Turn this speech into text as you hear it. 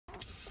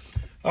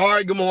All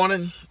right, good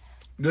morning,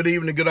 good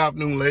evening, good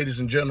afternoon, ladies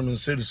and gentlemen,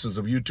 citizens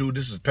of YouTube.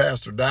 This is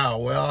Pastordowell.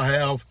 Well, I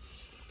have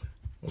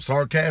a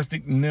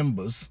sarcastic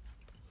nimbus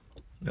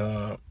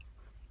that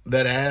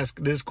ask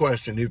this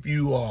question. If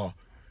you are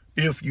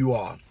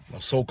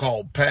a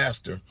so-called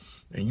pastor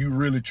and you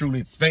really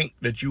truly think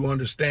that you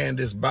understand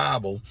this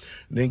Bible,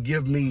 then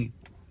give me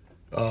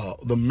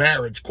the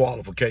marriage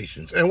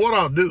qualifications. And what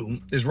I'll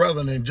do is,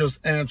 rather than just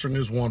answering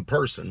this one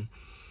person,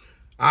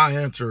 I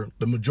answer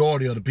the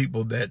majority of the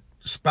people that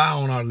spy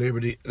on our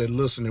liberty, that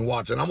listen and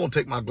watch. And I'm going to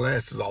take my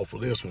glasses off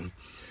for this one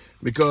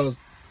because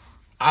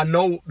I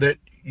know that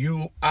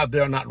you out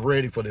there are not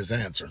ready for this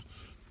answer.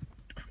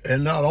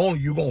 And not only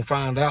you going to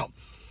find out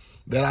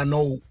that I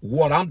know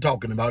what I'm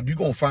talking about, you're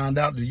going to find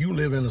out that you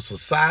live in a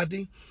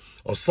society,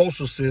 a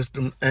social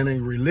system, and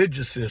a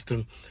religious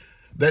system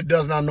that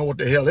does not know what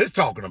the hell it's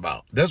talking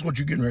about. That's what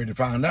you're getting ready to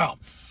find out.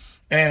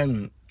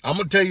 And I'm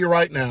going to tell you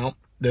right now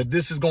that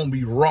this is going to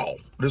be raw.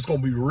 This is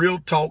going to be real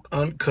talk,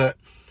 uncut.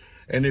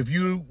 And if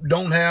you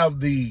don't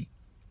have the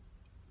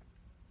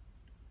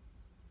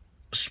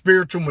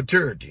spiritual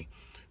maturity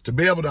to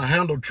be able to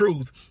handle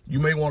truth, you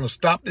may want to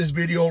stop this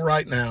video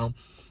right now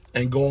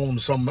and go on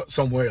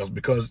somewhere else,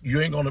 because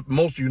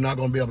most of you not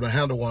going to be able to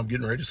handle what I'm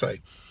getting ready to say.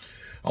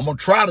 I'm going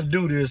to try to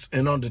do this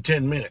in under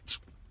 10 minutes.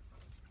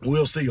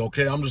 We'll see,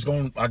 okay?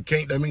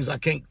 That means I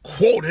can't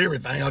quote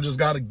everything. I just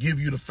got to give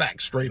you the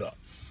facts straight up.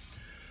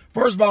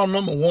 First of all,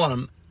 number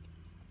one,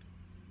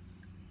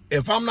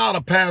 if I'm not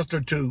a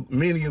pastor to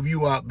many of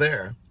you out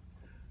there,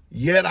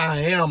 yet I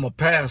am a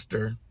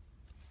pastor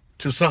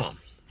to some.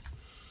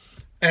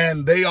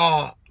 And they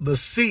are the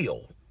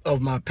seal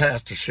of my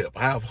pastorship.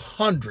 I have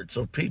hundreds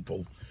of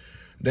people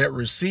that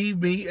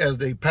receive me as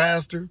their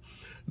pastor.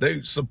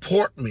 They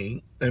support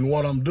me in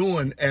what I'm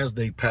doing as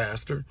their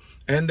pastor,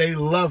 and they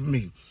love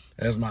me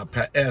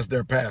as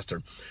their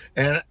pastor.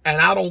 And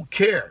I don't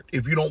care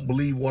if you don't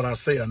believe what I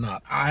say or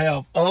not. I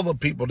have other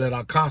people that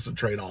I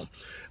concentrate on.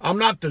 I'm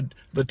not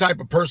the type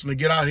of person to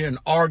get out here and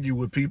argue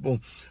with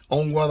people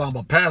on whether I'm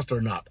a pastor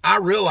or not. I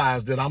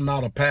realize that I'm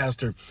not a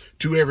pastor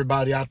to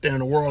everybody out there in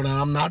the world, and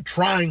I'm not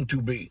trying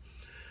to be.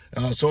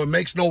 So it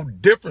makes no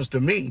difference to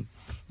me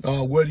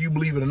whether you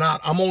believe it or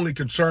not. I'm only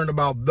concerned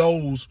about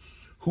those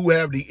who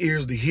have the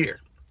ears to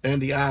hear and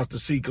the eyes to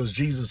see, because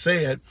Jesus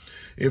said,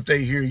 if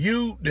they hear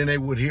you, then they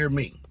would hear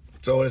me.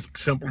 So it's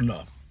simple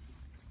enough.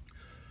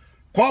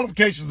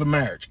 Qualifications of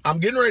marriage.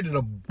 I'm getting ready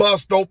to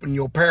bust open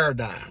your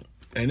paradigm,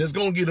 and it's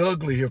going to get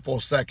ugly here for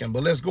a second,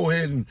 but let's go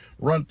ahead and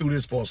run through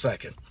this for a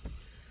second.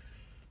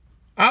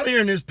 Out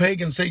here in this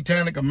pagan,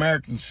 satanic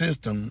American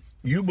system,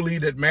 you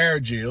believe that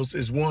marriage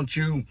is once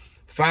you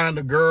find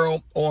a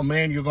girl or a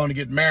man you're going to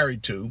get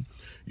married to,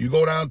 you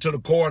go down to the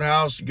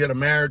courthouse, you get a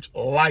marriage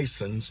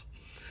license,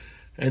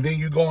 and then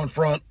you go in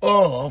front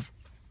of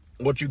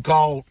what you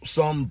call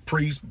some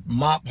priest,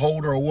 mop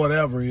holder, or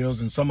whatever it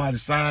is, and somebody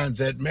signs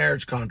that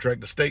marriage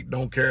contract. The state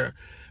don't care,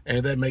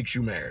 and that makes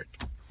you married.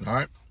 All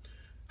right?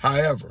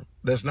 However,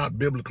 that's not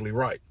biblically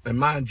right. And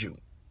mind you,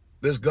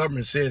 this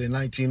government said in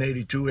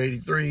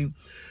 1982-83,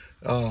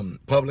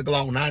 Public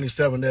Law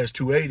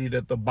 97-280,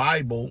 that the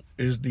Bible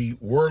is the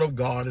word of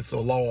God. It's the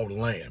law of the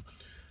land.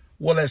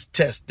 Well, let's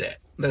test that.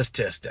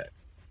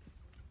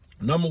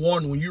 Number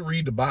one, when you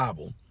read the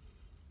Bible,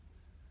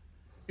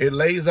 it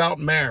lays out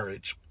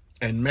marriage,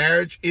 and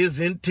marriage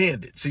is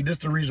intended. See, this is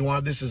the reason why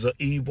this is an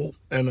evil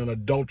and an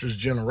adulterous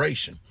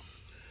generation.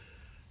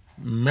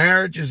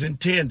 Marriage is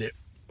intended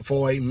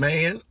for a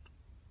man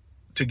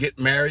to get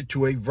married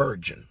to a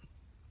virgin,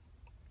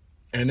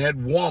 and that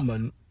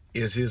woman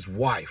is his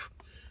wife.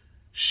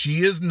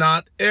 She is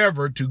not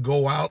ever to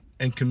go out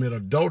and commit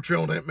adultery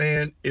on that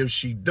man. If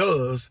she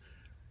does,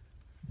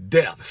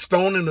 death,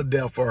 stoning to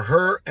death for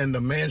her and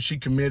the man she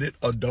committed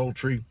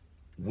adultery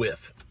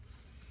with.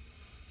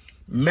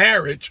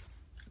 Marriage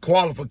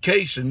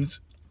qualifications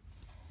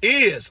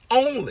is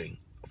only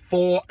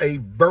for a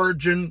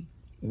virgin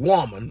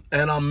woman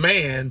and a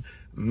man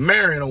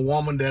marrying a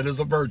woman that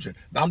is a virgin.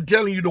 I'm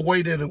telling you the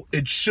way that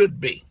it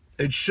should be.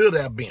 It should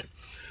have been.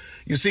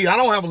 You see, I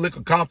don't have a lick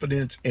of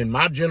confidence in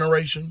my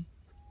generation,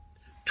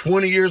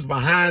 20 years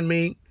behind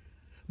me,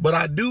 but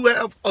I do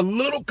have a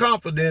little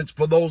confidence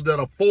for those that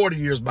are 40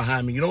 years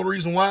behind me. You know the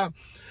reason why?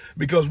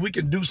 Because we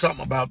can do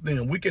something about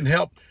them. We can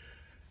help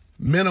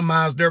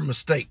minimize their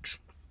mistakes.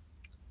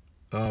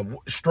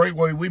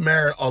 Straightway, we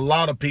marry a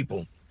lot of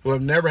people who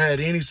have never had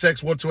any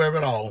sex whatsoever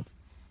at all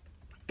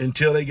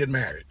until they get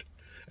married.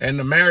 And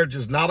the marriage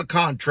is not a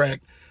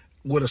contract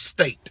with a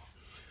state.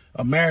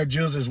 A marriage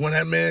is when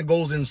that man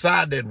goes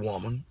inside that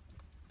woman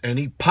and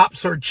he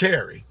pops her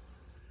cherry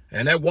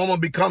and that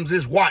woman becomes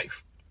his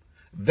wife.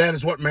 That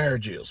is what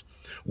marriage is.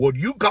 What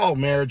you call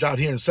marriage out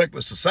here in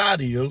secular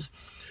society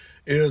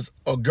is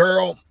a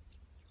girl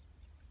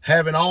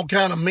having all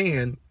kind of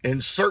men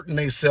inserting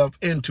themselves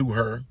into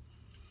her,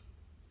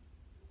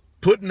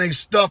 putting their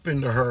stuff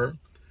into her.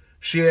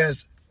 She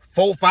has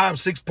 4, 5,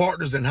 6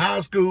 partners in high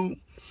school.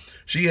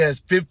 She has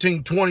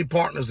 15, 20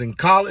 partners in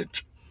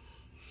college.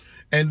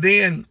 And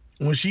then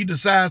when she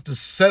decides to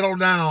settle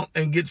down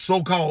and get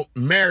so-called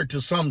married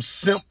to some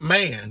simp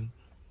man,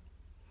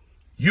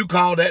 you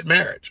call that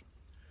marriage.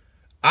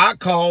 I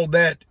call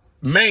that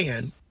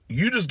man,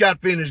 you just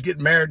got finished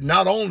getting married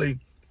not only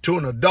to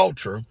an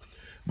adulterer,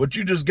 but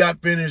you just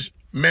got finished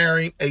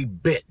marrying a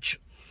bitch.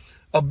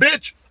 A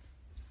bitch,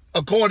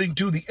 according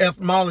to the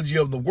etymology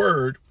of the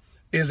word,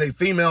 is a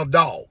female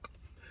dog.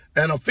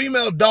 And a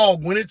female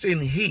dog, when it's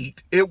in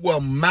heat, it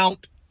will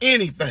mount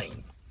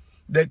anything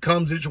that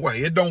comes its way.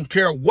 It don't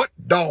care what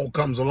dog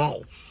comes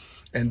along.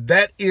 And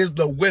that is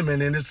the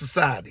women in this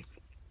society.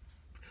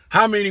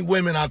 How many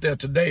women out there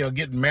today are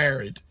getting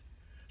married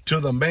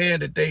to the man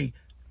that they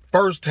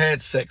first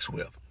had sex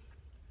with?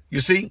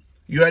 You see,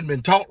 you hadn't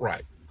been taught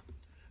right,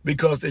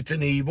 because it's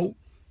an evil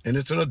and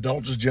it's an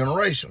adulterous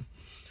generation.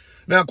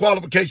 Now,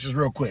 qualifications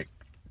real quick.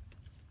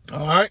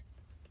 All right.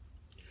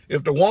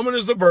 If the woman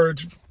is a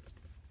virgin,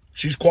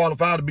 she's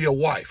qualified to be a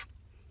wife.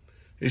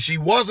 If she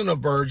wasn't a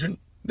virgin,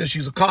 then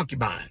she's a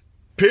concubine,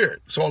 period.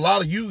 So a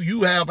lot of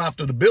you have,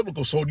 after the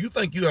biblical sword, you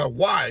think you have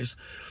wives,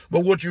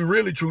 but what you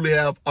really truly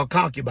have are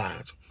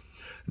concubines.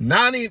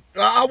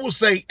 I will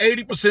say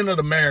 80% of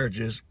the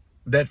marriages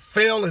that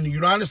fail in the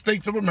United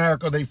States of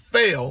America, they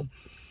fail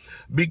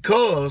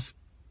because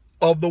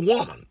of the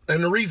woman.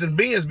 And the reason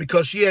being is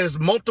because she has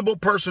multiple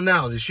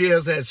personalities. She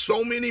has had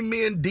so many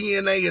men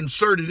DNA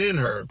inserted in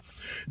her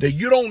that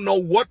you don't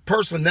know what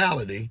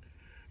personality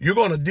you're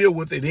going to deal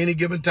with at any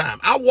given time.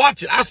 I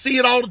watch it. I see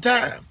it all the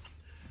time.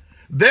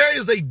 There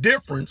is a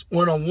difference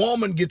when a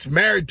woman gets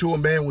married to a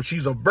man when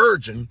she's a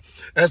virgin,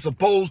 as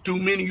opposed to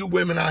many of you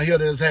women out here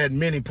that has had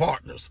many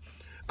partners.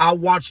 I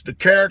watch the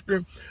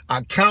character.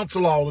 I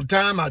counsel all the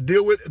time. I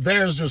deal with it.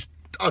 There's just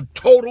a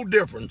total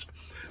difference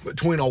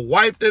between a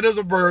wife that is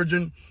a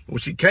virgin when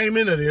she came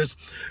into this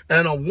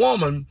and a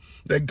woman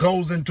that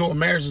goes into a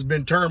marriage that's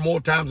been turned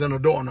more times than a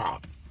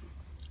doorknob.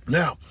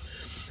 Now,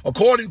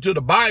 according to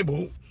the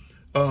Bible,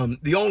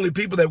 the only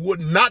people that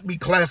would not be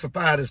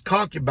classified as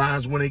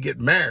concubines when they get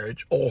married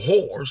or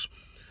whores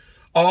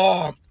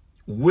are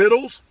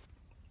widows,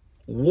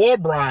 war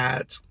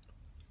brides,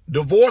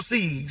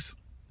 divorcees,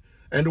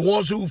 and the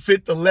ones who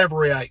fit the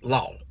Levirate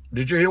law.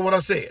 Did you hear what I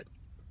said?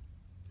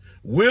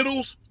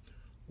 Widows,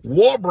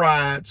 war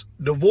brides,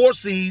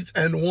 divorcees,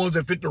 and the ones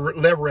that fit the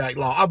Levirate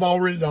law. I've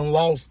already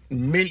lost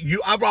many.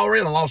 I've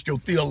already lost your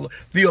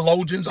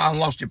theologians. I've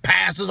lost your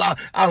pastors.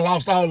 I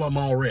lost all of them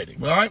already.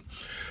 All right.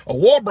 A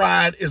war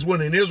bride is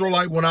when an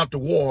Israelite went out to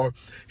war.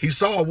 He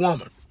saw a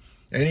woman,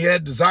 and he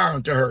had desire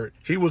unto her.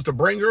 He was to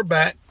bring her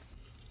back.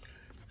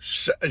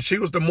 She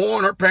was to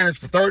mourn her parents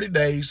for 30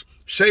 days,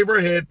 shave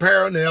her head,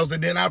 pare her nails,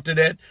 and then after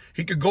that,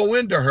 he could go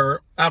into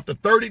her after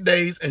 30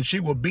 days, and she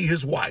would be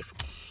his wife.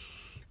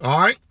 All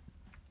right.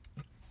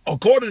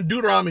 According to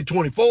Deuteronomy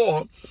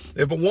 24,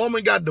 if a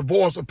woman got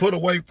divorced or put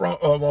away from,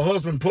 her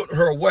husband put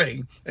her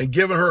away and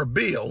given her a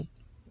bill,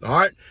 all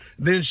right,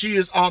 then she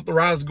is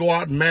authorized to go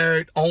out and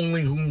marry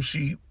only whom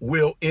she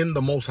will in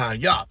the Most High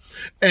Yah.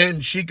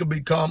 And she could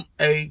become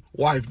a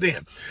wife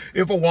then.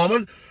 If a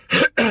woman,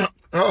 her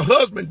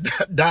husband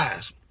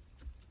dies,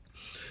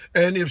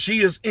 and if she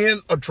is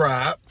in a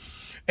tribe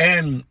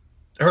and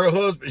her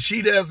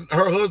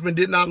husband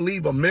did not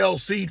leave a male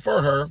seed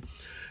for her,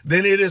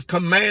 then it is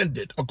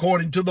commanded,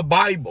 according to the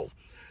Bible,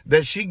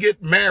 that she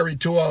get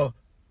married to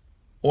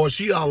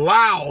she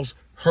allows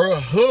her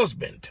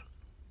husband,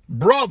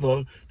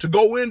 brother, to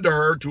go into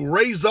her to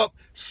raise up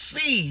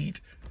seed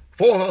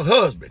for her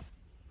husband.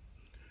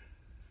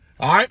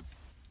 All right.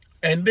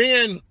 And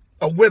then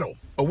a widow.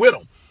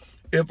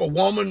 If a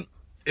woman,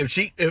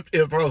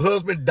 if her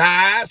husband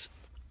dies,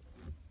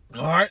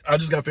 all right, I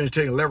just got finished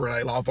taking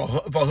Levirate law.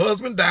 If her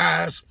husband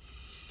dies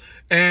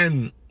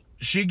and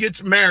she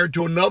gets married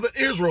to another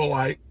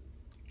Israelite,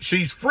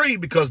 she's free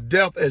because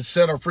death has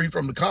set her free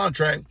from the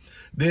contract.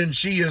 Then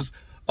she is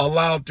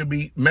allowed to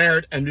be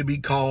married and to be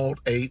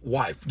called a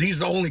wife.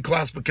 These are the only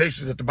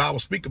classifications that the Bible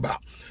speak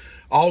about.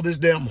 All this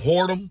damn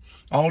whoredom,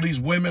 all these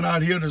women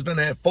out here that's done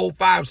have 4,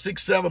 5,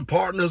 6, 7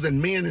 partners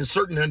and men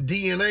inserting their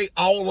DNA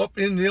all up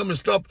in them and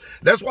stuff.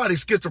 That's why they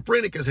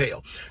schizophrenic as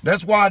hell.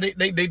 That's why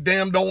they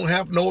damn don't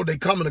have to know where they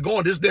coming and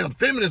going. This damn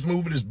feminist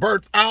movement is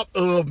birthed out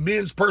of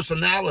men's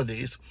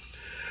personalities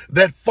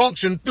that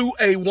function through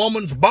a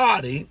woman's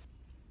body,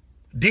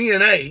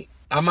 DNA,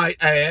 I might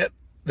add,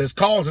 that's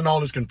causing all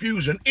this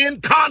confusion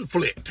in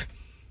conflict.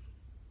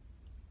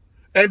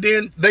 And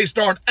then they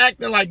start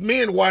acting like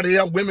men while they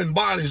have women's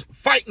bodies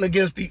fighting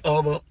against the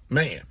other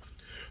man.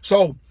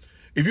 So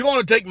if you're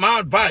going to take my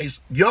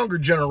advice, younger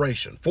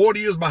generation, 40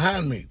 years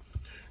behind me,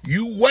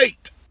 you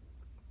wait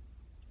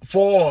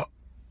for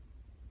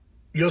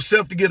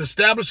yourself to get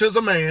established as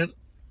a man,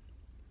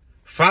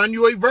 find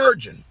you a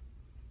virgin.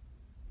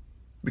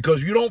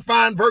 Because you don't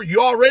find virgin,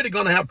 you're already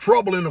going to have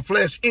trouble in the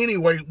flesh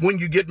anyway when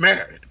you get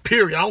married.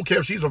 Period. I don't care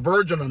if she's a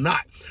virgin or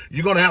not.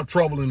 You're going to have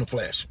trouble in the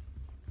flesh.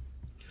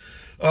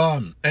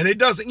 And it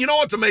doesn't, you know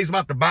what's amazing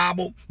about the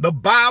Bible? The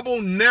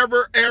Bible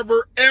never,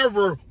 ever,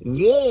 ever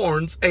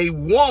warns a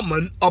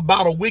woman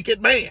about a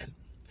wicked man.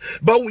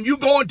 But when you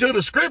go into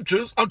the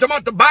scriptures, I'm talking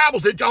about the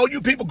Bibles that all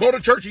you people go to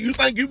church and you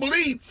think you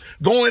believe,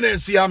 go in there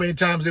and see how many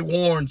times it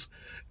warns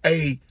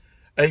a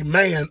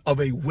man of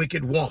a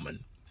wicked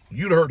woman.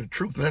 You'd heard the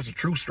truth, and that's the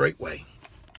truth straight way.